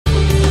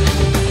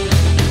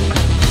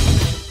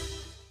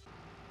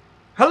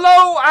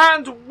Hello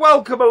and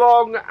welcome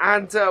along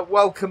and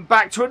welcome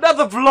back to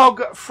another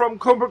vlog from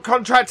Cornbrook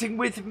Contracting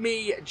with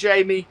me,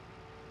 Jamie.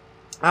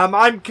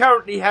 I'm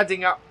currently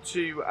heading up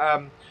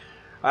to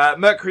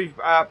Mercury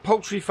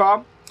Poultry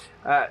Farm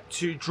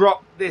to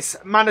drop this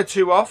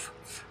Manitou off.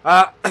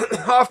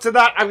 After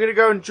that, I'm going to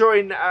go and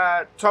join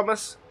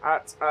Thomas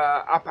at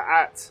up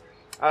at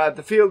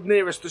the field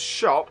nearest the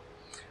shop,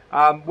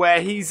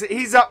 where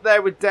he's up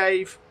there with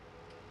Dave.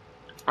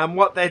 And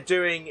what they're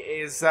doing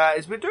is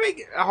we're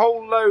doing a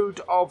whole load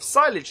of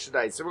silage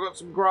today. So we've got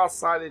some grass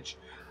silage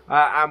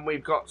and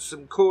we've got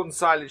some corn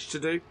silage to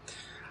do.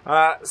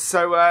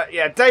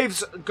 Yeah,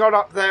 Dave's got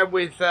up there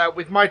with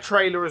my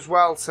trailer as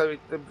well. So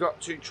they've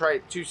got two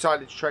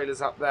silage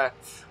trailers up there,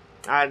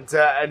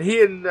 and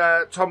he and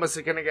Thomas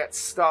are going to get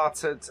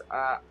started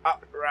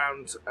up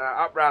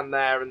round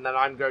there, and then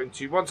I'm going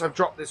to, once I've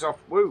dropped this off,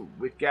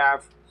 with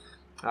Gav.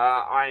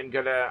 I'm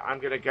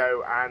gonna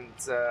go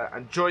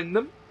and join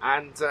them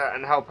and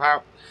help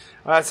out.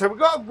 So we've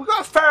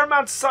got a fair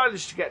amount of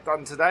silage to get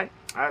done today.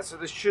 So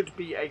there should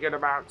be a good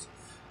amount.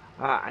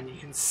 And you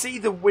can see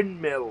the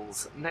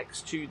windmills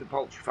next to the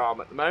poultry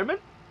farm at the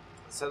moment.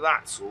 So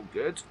that's all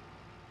good.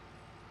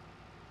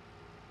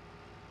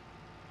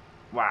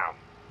 Wow,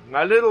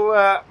 my little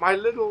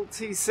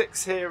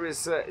T6 here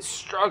is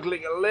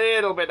struggling a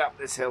little bit up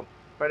this hill,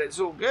 but it's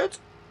all good.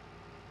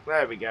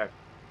 There we go.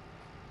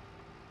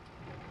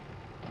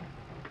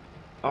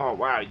 Oh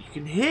wow, you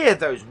can hear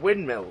those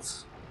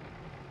windmills.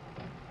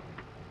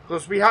 Of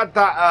course, we had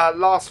that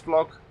last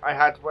vlog I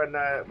had when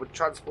we're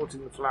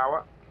transporting the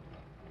flour.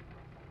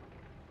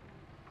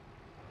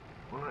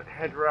 Right,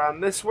 head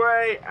around this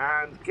way,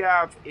 and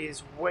Gav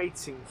is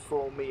waiting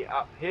for me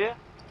up here.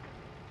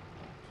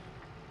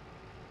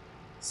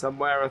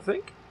 Somewhere, I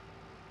think.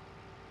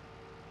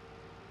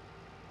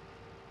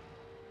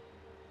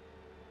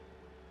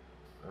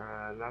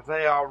 Now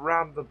they are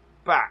round the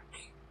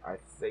back, I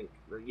think.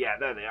 Yeah,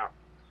 there they are.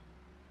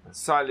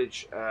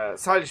 Silage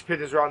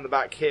pit is around the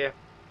back here.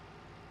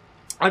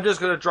 I'm just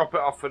going to drop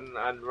it off and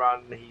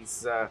run.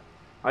 He's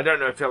I don't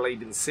know if he'll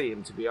even see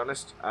him, to be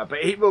honest, but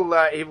he will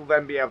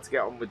then be able to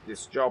get on with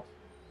this job.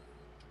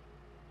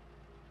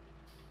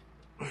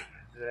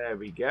 There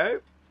we go.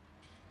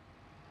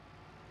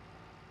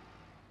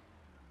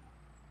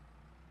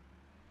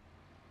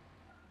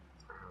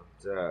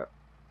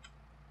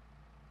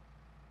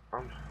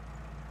 And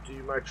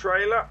do my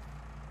trailer.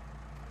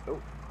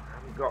 Oh, I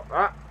haven't got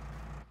that.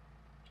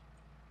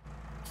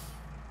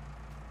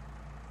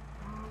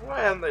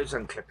 Why aren't those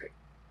unclipping?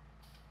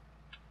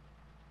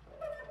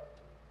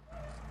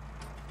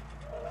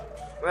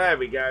 There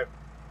we go.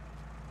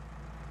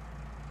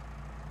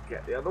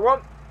 Get the other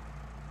one.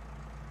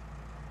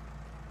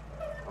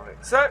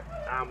 Like so.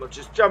 And we'll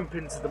just jump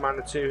into the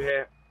Manitou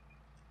here.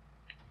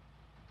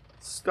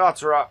 Start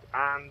her up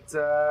and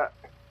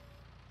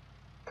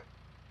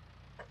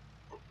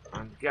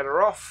get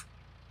her off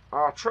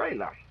our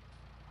trailer.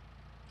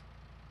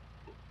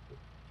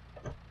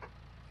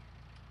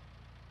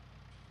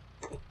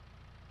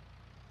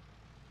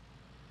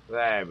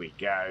 There we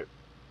go.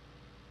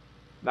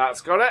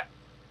 That's got it.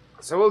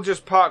 So we'll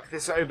just park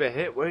this over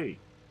here.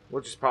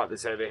 We'll just park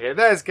this over here.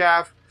 There's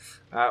Gav.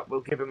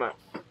 We'll give him a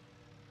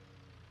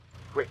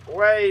quick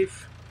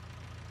wave.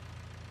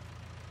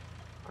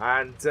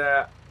 And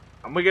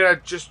we're going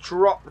to just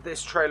drop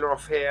this trailer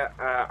off here.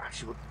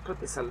 Actually, we'll put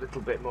this a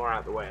little bit more out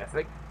of the way, I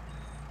think.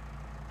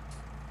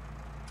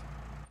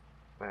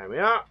 There we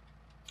are.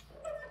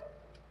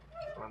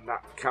 And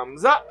that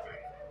comes up.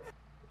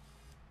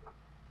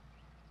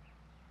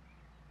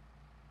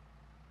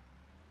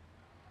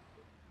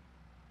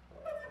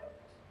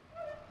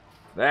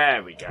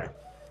 There we go.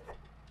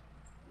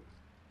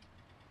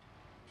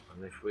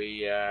 And if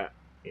we, yeah,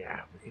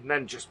 we can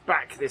then just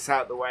back this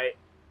out the way.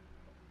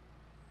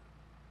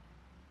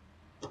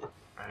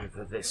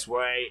 Over this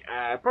way.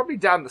 Probably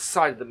down the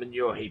side of the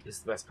manure heap is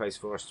the best place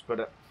for us to put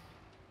it.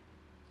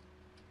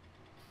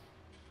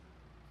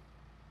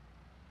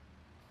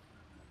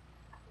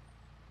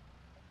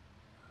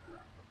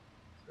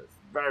 So it's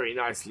very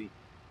nicely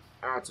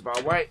out of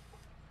our way.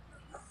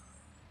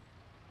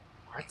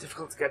 Quite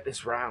difficult to get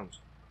this round.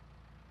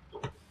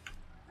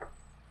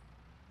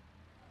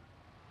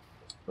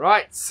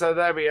 Right, so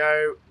there we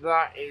go.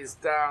 That is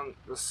down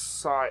the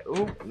side.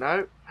 Oh,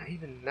 no.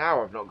 Even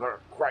now I've not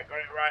quite got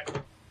it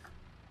right.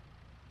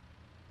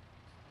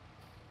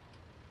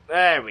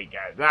 There we go.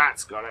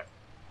 That's got it.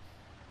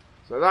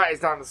 So that is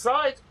down the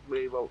side.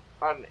 We will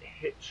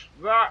unhitch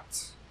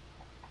that.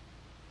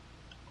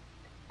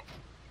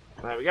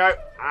 There we go.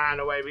 And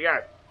away we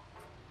go.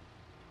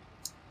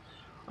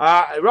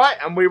 Right,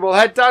 and we will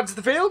head down to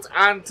the field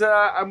and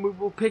we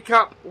will pick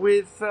up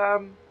with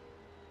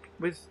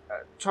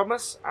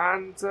Thomas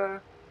and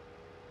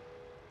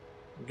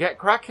get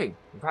cracking.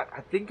 In fact,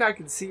 I think I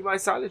can see my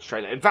silage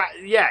trailer. In fact,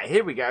 yeah,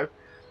 here we go.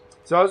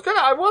 So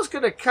I was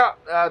gonna cut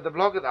the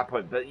vlog at that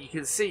point, but you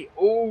can see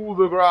all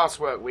the grass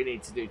work we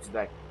need to do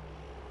today.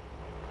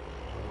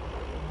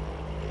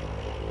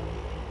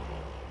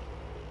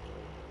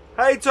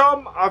 Hey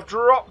Tom, I've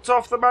dropped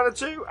off the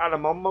Manitou and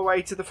I'm on my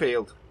way to the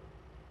field.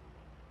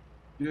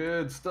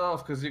 Good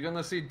stuff, because you're going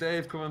to see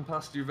Dave coming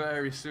past you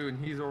very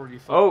soon. He's already...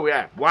 Oh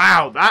yeah,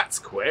 wow, that's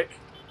quick.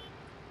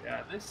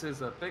 Yeah, this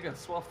is a bigger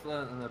swath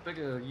and a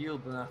bigger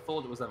yield than I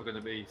thought it was ever going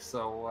to be.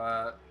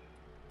 So,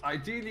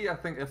 ideally, I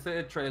think a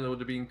third trailer would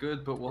have been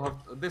good, but we'll have...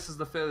 This is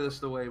the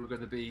furthest away we're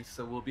going to be,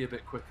 so we'll be a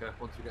bit quicker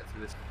once we get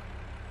through this.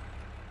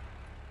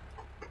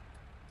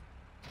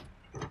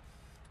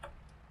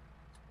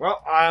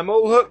 Well, I'm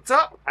all hooked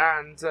up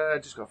and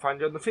just got to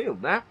find you on the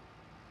field now.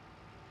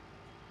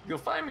 You'll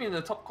find me in the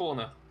top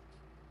corner.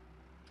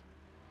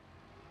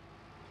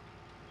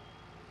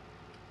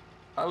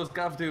 How's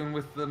Gav doing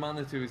with the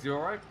Manitou? Is he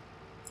alright?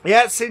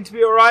 Yeah, it seemed to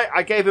be alright.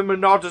 I gave him a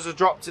nod as I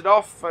dropped it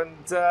off,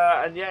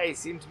 and yeah, he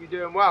seemed to be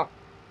doing well.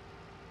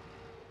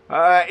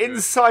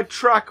 Inside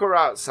track or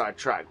outside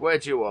track? Where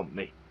do you want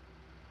me?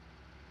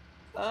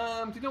 Do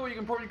you know what? You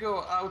can probably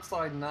go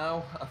outside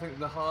now. I think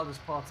the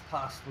hardest part's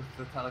passed with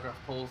the telegraph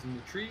poles and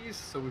the trees,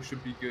 so we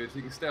should be good.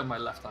 You can stay on my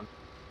left hand.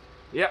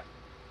 Yep,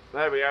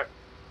 there we go.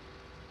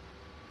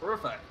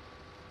 Perfect.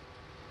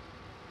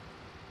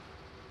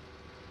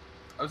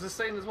 I was just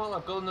saying as well,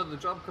 I've got another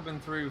job coming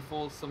through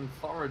for some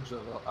forage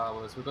of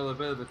ours. We've got a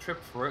bit of a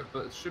trip for it,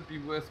 but it should be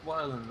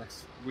worthwhile in the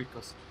next week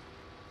or so.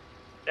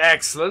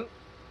 Excellent.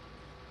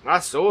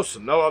 That's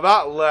awesome. No,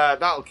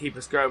 that'll keep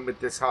us going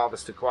with this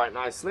harvester quite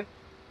nicely.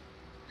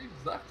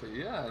 Exactly,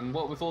 yeah. And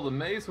what with all the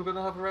maize we're going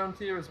to have around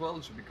here as well,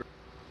 it should be great.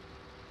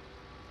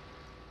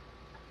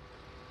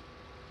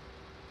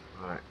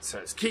 Alright, so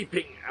it's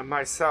keeping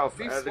myself...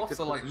 These swaths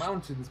are like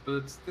mountains,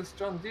 but this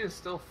John Deere's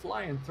still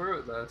flying through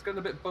it there. It's getting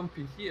a bit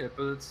bumpy here,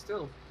 but it's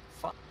still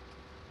fun.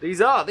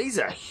 These are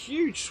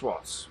huge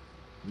swaths.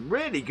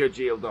 Really good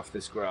yield off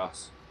this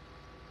grass.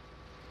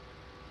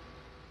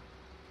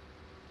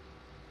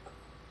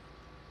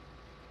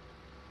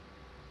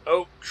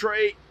 Oh,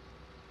 tree.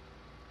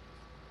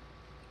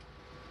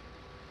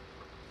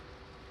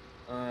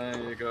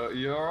 There you go.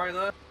 You alright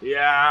there?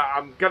 Yeah,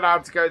 I'm going to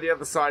have to go the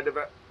other side of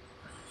it.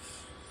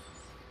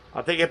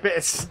 I think a bit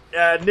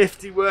of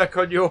nifty work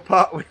on your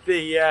part with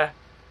the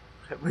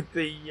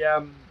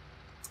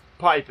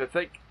pipe, I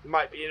think,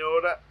 might be in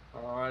order.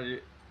 Alrighty.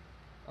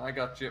 I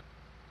got you.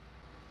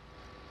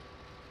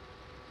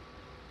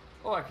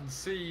 Oh, I can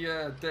see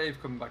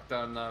Dave coming back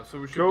down now, so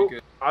we should be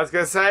good. I was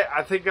going to say,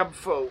 I think I'm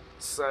full,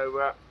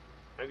 so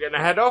I'm going to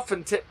head off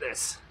and tip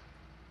this.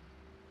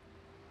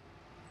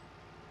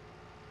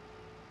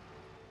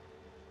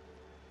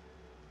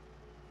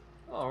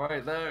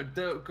 Alright,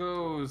 there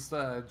goes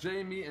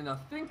Jamie, and I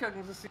think I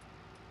can just see...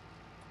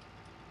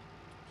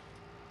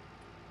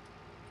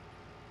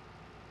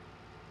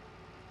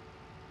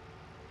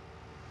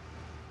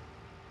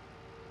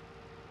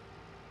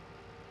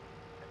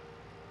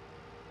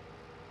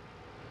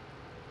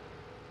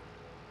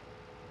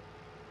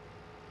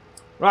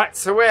 Right,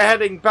 so we're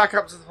heading back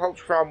up to the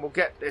poultry farm. We'll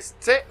get this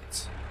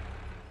tipped,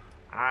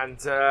 and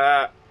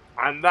that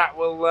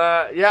will,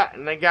 yeah,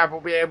 and then Gab will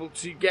be able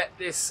to get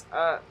this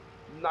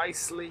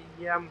nicely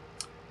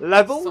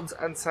leveled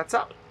and set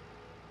up.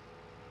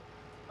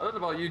 I don't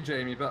know about you,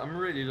 Jamie, but I'm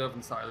really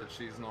loving silage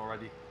season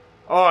already.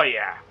 Oh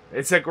yeah,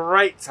 it's a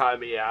great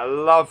time of year. I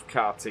love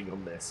carting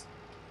on this,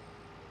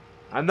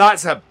 and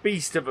that's a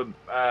beast of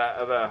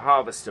a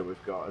harvester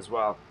we've got as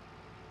well.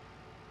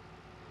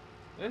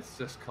 It's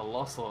just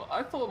colossal.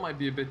 I thought it might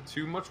be a bit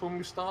too much when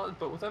we started,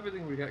 but with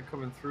everything we get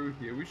coming through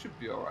here, we should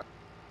be alright.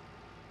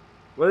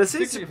 Well,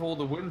 particularly if all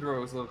the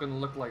windrows are going to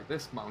look like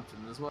this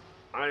mountain as well.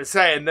 I'm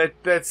saying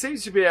that there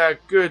seems to be a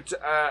good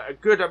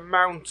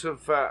amount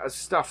of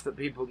stuff that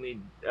people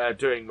need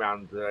doing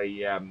around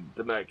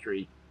the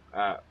Mercury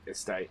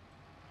estate.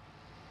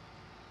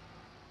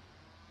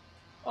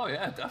 Oh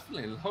yeah,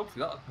 definitely.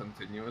 Hopefully that'll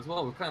continue as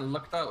well. We've kind of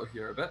lucked out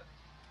here a bit.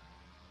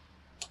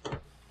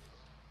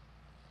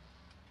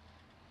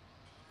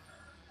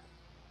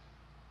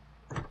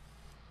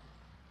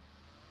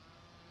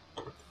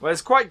 Well,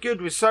 it's quite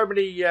good with so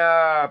many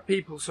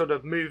people sort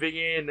of moving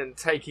in and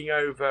taking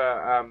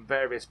over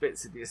various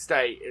bits of the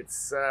estate.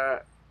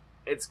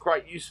 It's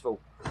quite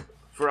useful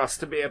for us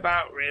to be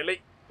about,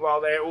 really,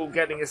 while they're all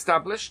getting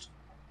established.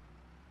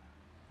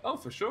 Oh,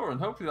 for sure,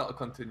 and hopefully that'll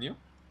continue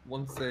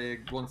once they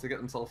get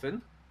themselves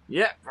in.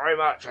 Yeah, very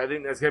much. I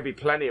think there's going to be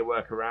plenty of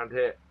work around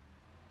here.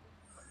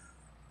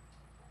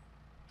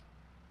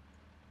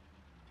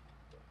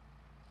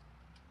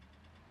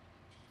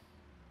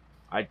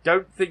 I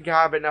don't think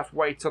I have enough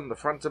weight on the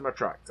front of my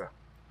tractor.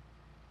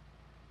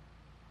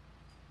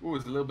 Ooh,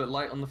 it's a little bit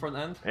light on the front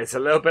end. It's a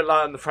little bit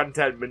light on the front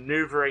end.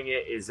 Manoeuvring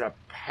it is a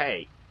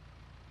pain.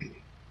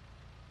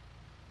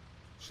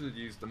 Should have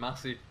used the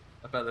Massey.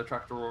 I bet the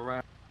tractor all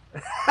around.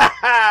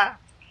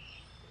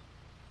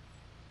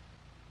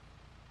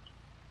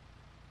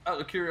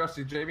 Out of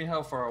curiosity, Jamie,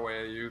 how far away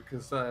are you?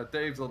 Because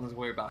Dave's on his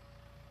way back.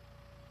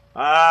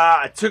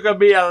 It took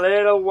me a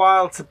little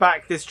while to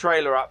back this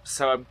trailer up,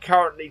 so I'm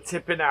currently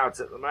tipping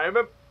out at the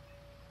moment.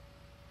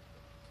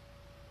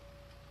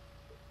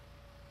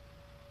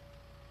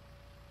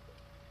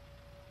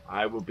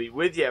 I will be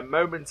with you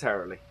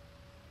momentarily.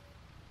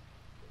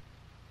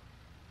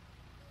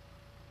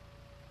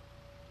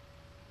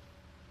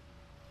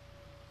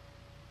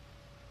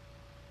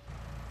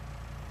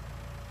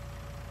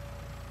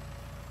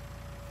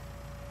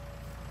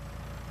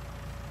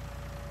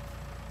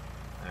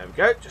 There we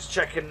go, just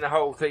checking the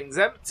whole thing's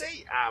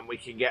empty, and we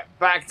can get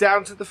back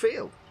down to the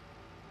field.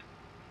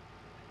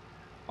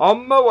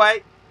 On my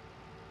way.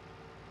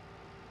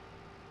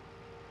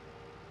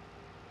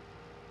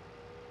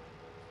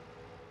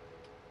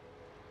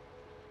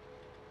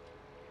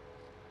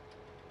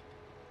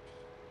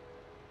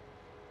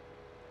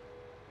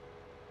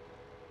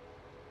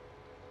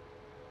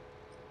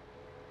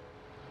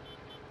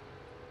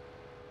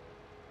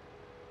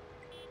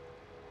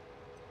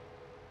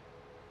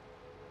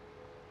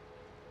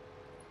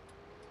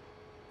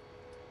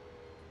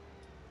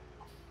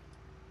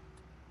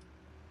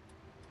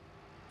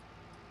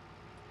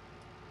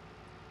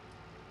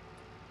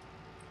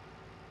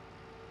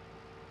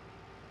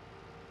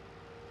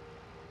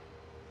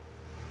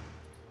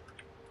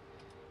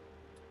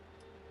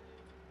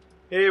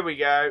 Here we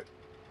go.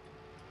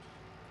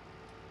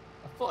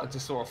 I thought I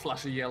just saw a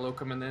flash of yellow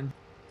coming in.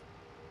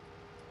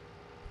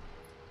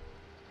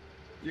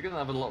 You're going to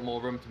have a lot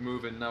more room to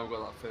move in now we've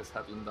got that first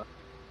headland up.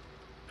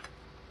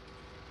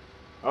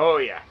 Oh,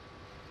 yeah.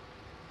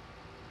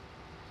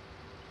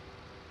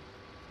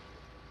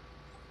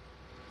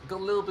 Got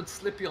a little bit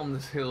slippy on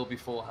this hill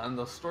beforehand.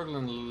 I was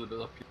struggling a little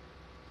bit up here.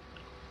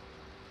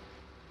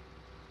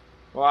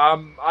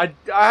 Well, I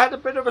had a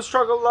bit of a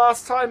struggle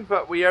last time,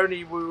 but we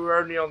were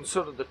only on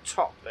sort of the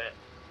top bit.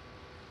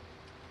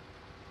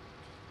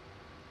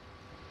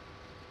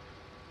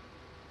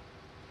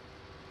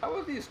 How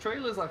are these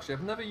trailers actually?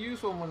 I've never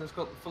used one when it's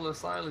got full of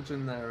silage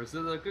in there. Is it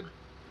a good?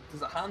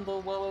 Does it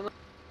handle well enough?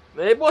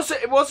 It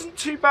wasn't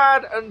too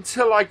bad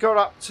until I got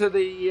up to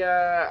the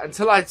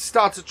until I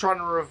started trying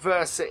to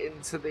reverse it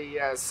into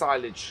the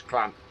silage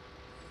clamp.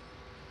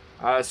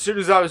 As soon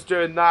as I was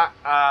doing that,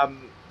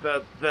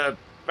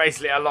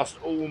 basically I lost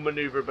all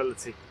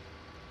maneuverability.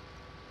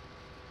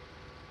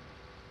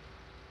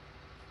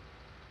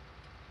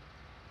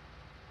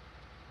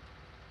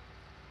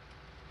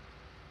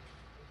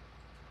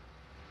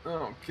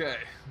 Okay,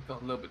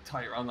 got a little bit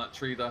tight around that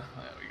tree there.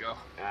 There we go.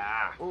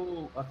 Ah.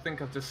 Oh, I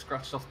think I've just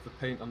scratched off the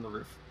paint on the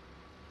roof.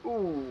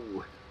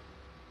 Ooh.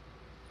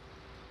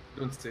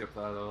 Don't stay up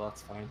there though,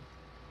 that's fine.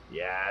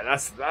 Yeah,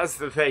 that's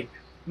the thing.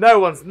 No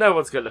one's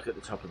gonna look at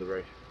the top of the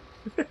roof.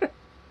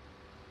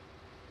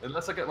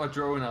 Unless I get my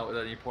drone out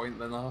at any point,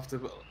 then I'll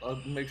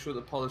make sure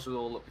to polish it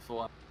all up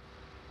before.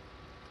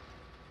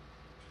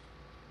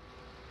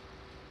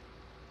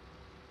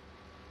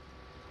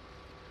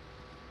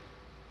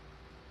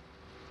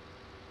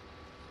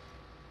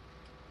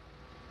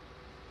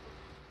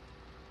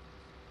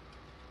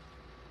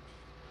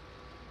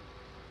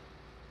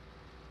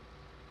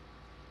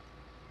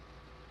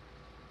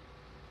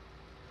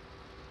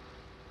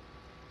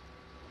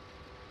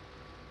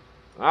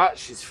 Ah,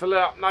 she's filling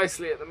up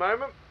nicely at the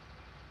moment.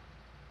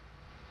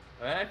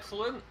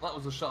 Excellent. That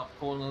was a sharp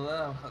corner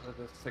there. I had to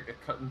just take a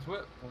cut into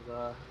it.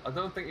 But, I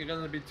don't think you're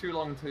going to be too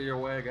long till you're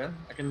away again.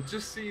 I can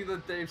just see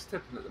that Dave's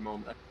tipping at the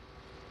moment.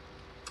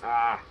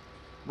 Ah.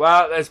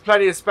 Well, there's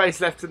plenty of space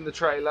left in the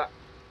trailer.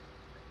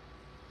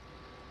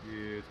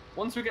 Good.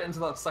 Once we get into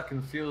that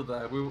second field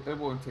there, it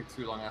won't take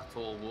too long at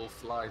all. We'll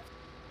fly.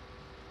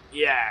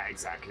 Yeah,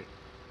 exactly.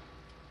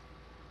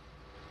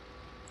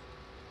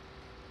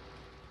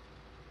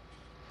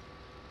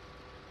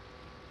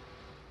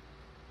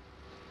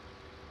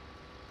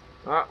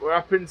 Right, we're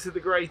up into the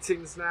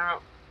gratings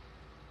now.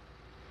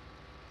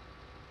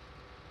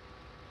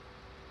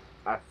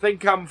 I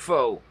think I'm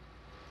full.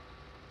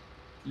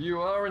 You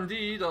are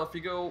indeed. Off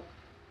you go.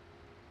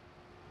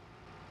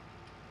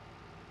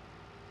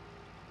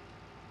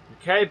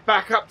 Okay,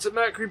 back up to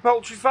Mercury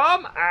Poultry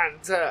Farm,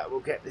 and we'll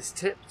get this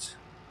tipped.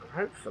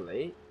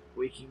 Hopefully,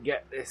 we can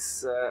get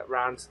this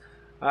round.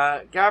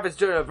 Gav is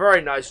doing a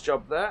very nice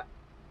job there.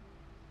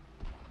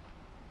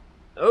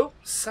 Oh,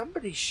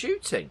 somebody's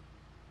shooting.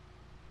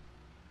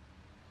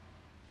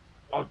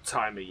 Odd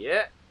time of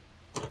year.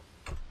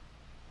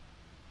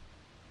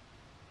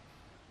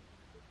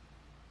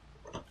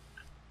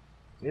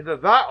 Either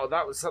that or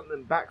that was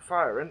something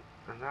backfiring,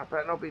 and that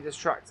better not be this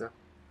tractor.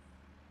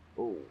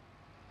 Ooh.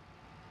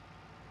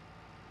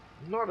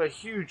 Not a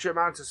huge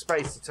amount of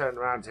space to turn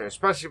around here,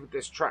 especially with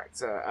this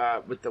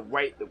tractor, with the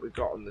weight that we've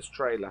got on this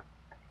trailer.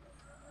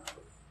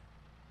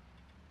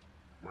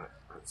 Right,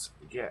 let's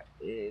get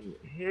in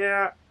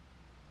here.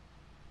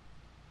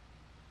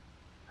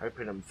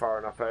 Hoping I'm far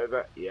enough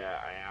over. Yeah,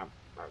 I am.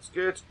 That's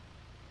good.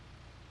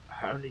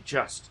 Only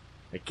just.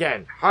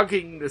 Again,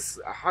 hugging the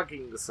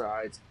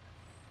side.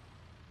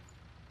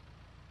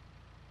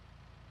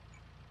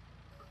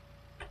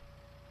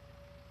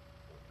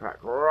 Back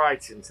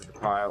right into the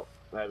pile.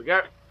 There we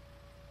go.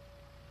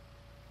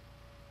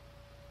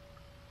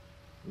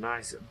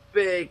 Nice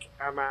big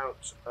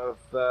amount of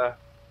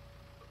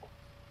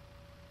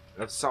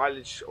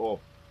silage or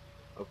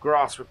of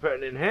grass we're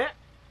putting in here.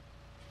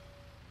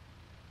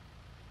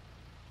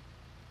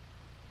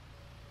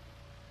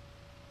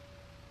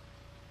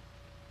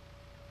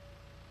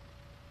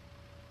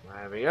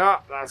 There we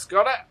are. That's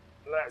got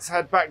it. Let's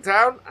head back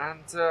down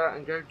and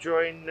go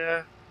join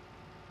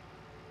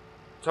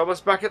Thomas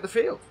back at the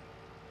field.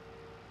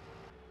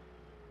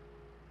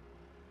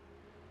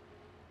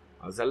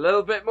 I was a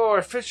little bit more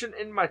efficient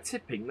in my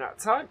tipping that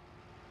time.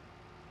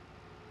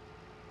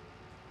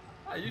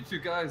 You two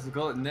guys have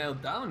got it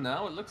nailed down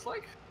now, it looks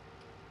like.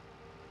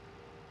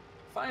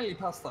 Finally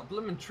past that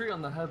blooming tree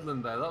on the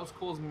headland there. That was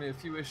causing me a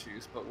few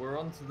issues, but we're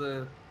onto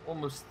the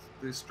almost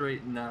the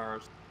straight and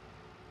narrows.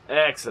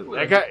 Excellent. Ooh,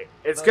 Okay,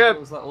 it's there good.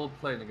 goes that old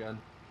plane again.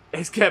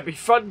 It's going to be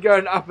fun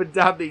going up and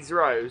down these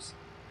rows.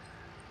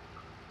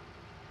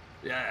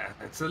 Yeah,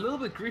 it's a little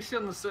bit greasy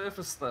on the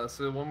surface there,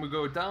 so when we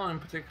go down in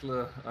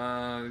particular,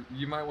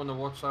 you might want to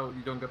watch out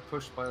you don't get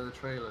pushed by the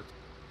trailer.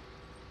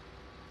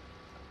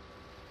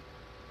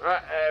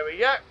 Right, there we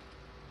go.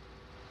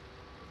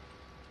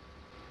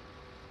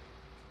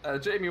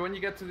 Jamie, when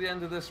you get to the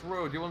end of this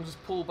road, you want to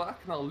just pull back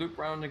and I'll loop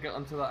round and get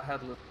onto that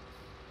headland.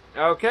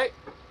 Okay.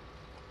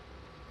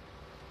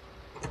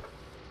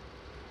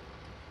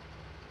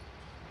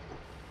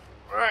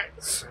 Right,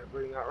 so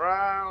bring that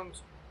round.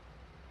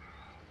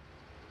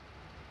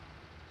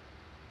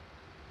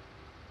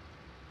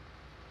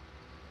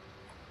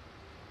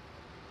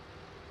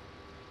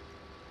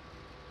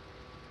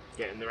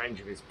 Get in the range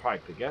of his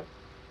pipe again.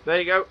 There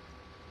you go.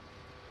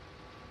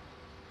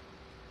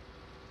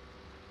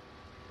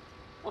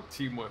 What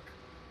teamwork?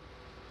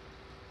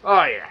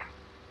 Oh yeah.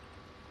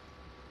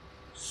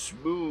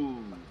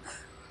 Smooth.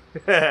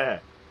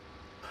 Like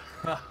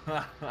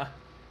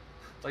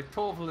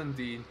Torval and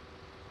Dean.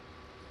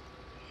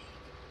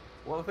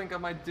 What I think I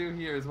might do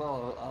here as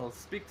well, I'll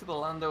speak to the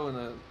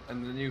landowner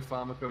and the new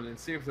farmer coming in,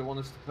 see if they want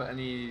us to put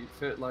any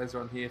fertilizer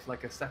on here for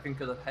like a second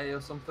cut of hay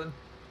or something.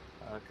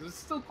 Because it's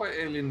still quite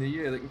early in the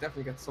year, they can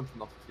definitely get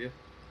something off of here.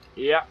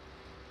 Yeah.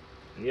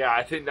 Yeah,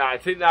 I think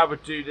that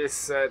would do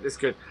this this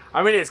good.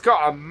 I mean, it's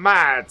got a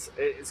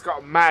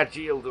mad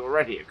yield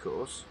already, of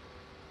course.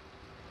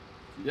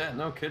 Yeah,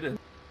 no kidding.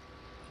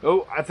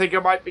 Oh, I think I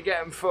might be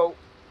getting full.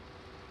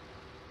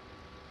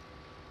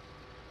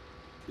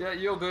 Yeah,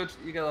 you're good.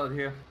 You get out of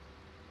here.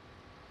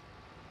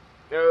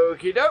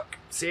 Okie doke.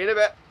 See you in a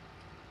bit.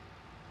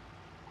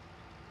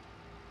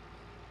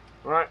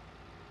 Right.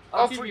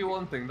 I'll give you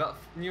one thing. That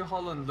New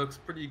Holland looks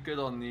pretty good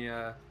on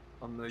the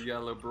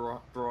yellow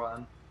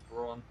Moran,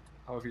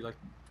 however you like.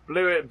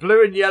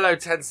 Blue and yellow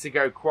tends to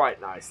go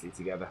quite nicely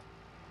together.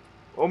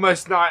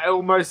 Almost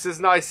as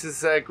nice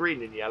as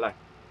green and yellow.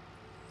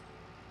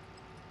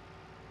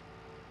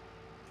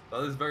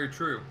 That is very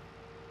true.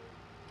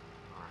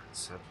 Right,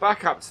 so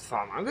back up to the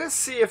farm. I'm going to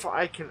see if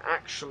I can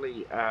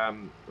actually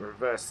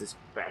reverse this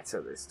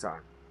better this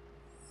time.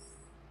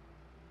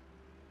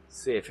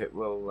 See if it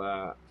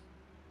will.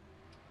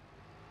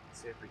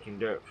 See if we can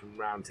do it from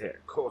round here.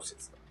 Of course,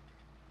 it's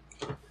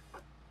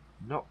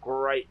not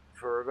great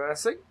for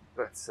reversing,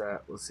 but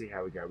we'll see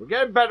how we go. We're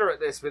getting better at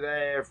this with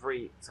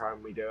every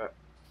time we do it.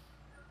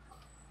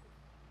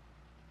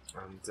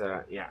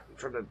 And yeah, I'm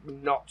trying to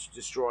not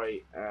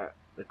destroy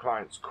the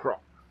client's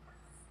crop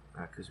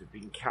because we've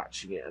been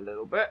catching it a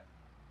little bit.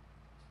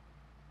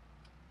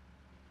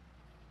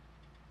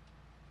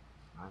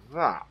 And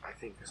that, I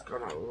think, has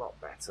gone a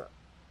lot better.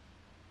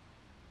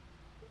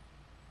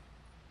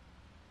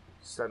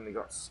 Suddenly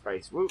got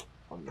space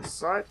on this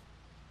side.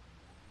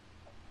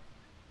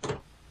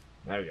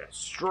 There we go,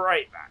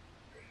 straight back.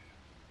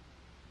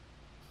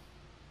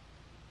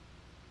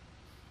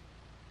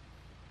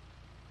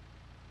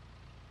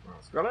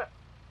 That's got it.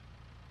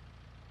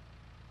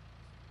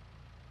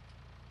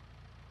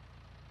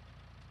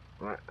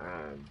 Right,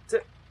 and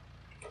tip.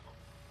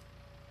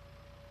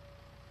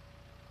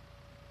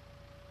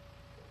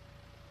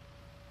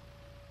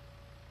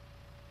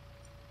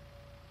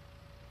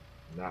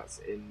 That's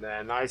in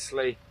there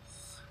nicely,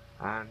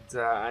 and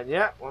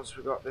yeah, once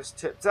we've got this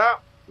tipped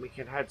out, we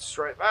can head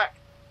straight back.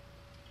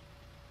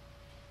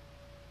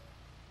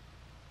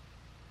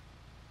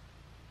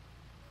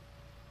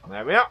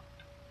 There we are.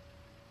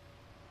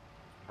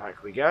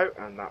 Back we go,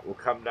 and that will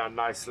come down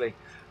nicely,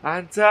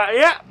 and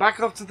yeah, back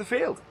off to the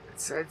field.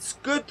 It's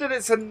good that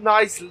it's a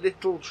nice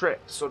little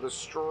trip, sort of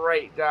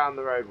straight down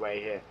the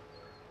roadway here.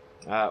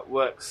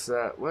 Works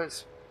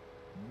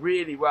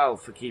really well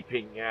for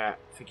keeping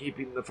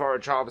the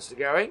forage harvester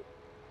going.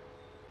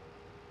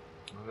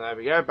 And there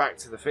we go, back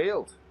to the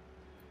field.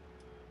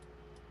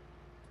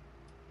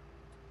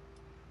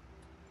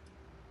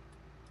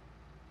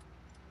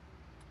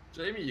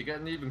 Jamie, you're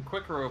getting even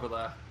quicker over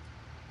there.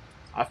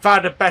 I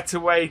found a better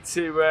way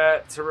to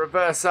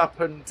reverse up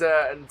and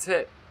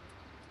tip.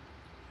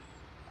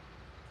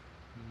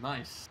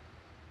 Nice.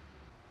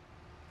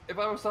 If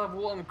I was to have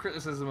one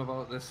criticism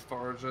about this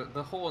forager,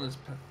 the horn is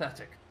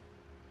pathetic.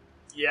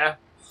 Yeah.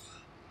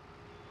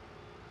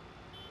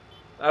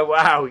 Oh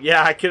wow,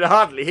 yeah, I can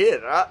hardly hear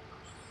that.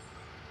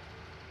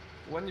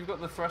 When you've got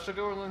the thresher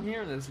going on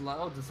here and it's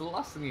loud, it's the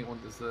last thing you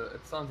want is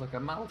it sounds like a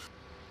mouse.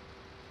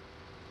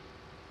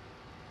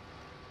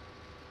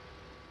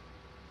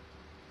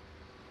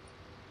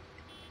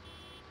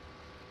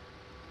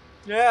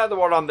 Yeah, the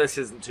one on this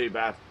isn't too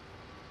bad.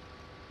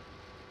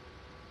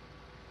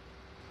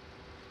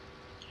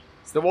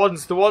 It's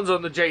the ones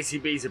on the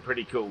JCBs are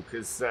pretty cool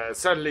because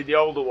certainly the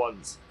older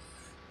ones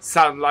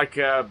sound like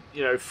a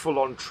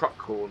full-on truck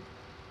horn.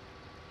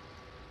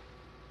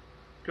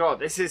 God,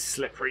 this is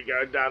slippery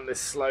going down this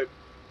slope.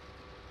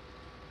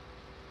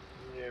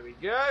 There we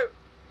go.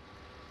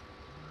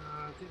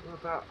 I think we're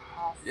about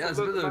half. Yeah, there's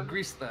a bit of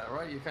grease there,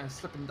 right? You're kind of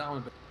slipping down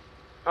a bit.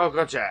 Oh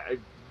god, yeah.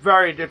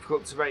 Very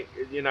difficult to make,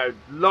 you know,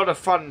 a lot of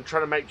fun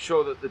trying to make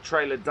sure that the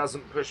trailer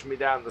doesn't push me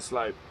down the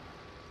slope.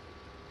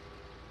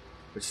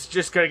 Which is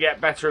just going to get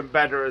better and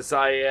better as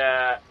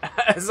the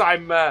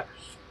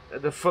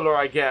fuller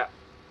I get.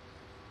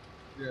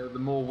 Yeah, the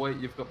more weight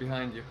you've got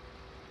behind you.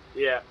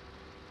 Yeah.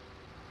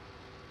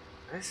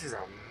 This is an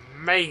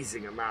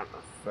amazing amount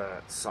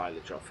of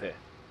silage off here.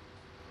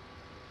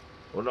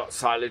 Well, not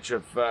silage,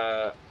 of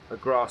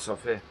grass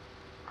off here.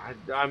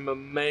 I'm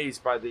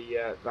amazed by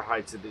the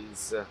height of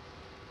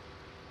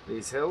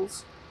these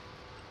hills.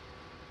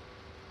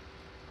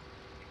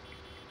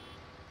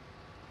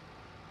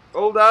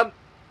 All done.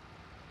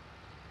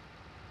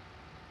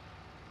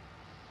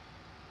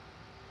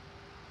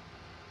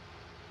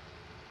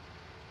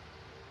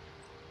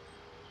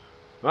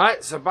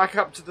 Right, so back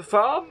up to the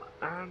farm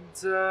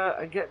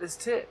and get this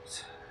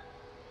tipped.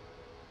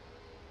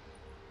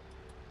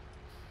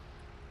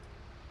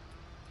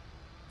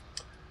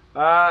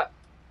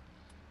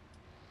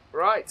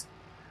 Right,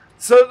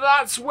 so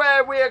that's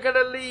where we are going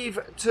to leave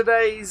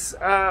today's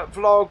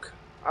vlog.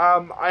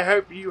 I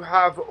hope you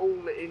have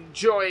all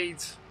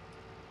enjoyed.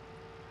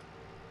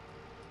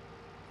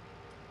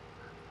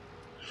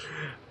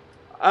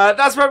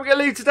 That's where we're going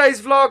to leave today's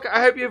vlog.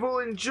 I hope you've all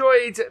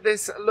enjoyed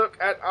this look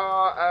at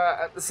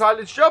our at the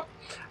silage job,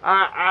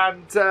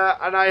 and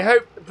I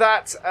hope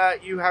that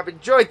you have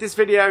enjoyed this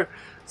video.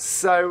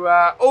 So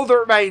all that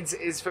remains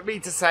is for me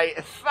to say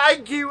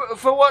thank you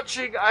for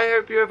watching. I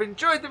hope you have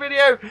enjoyed the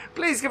video.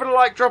 Please give it a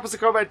like, drop us a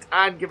comment,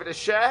 and give it a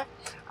share.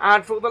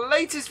 And for the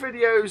latest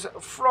videos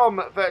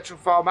from Virtual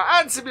Farmer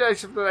and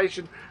Simulation of the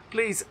Nation,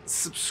 please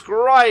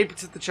subscribe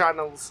to the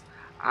channels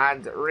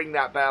and ring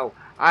that bell.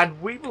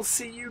 And we will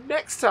see you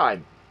next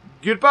time.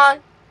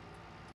 Goodbye.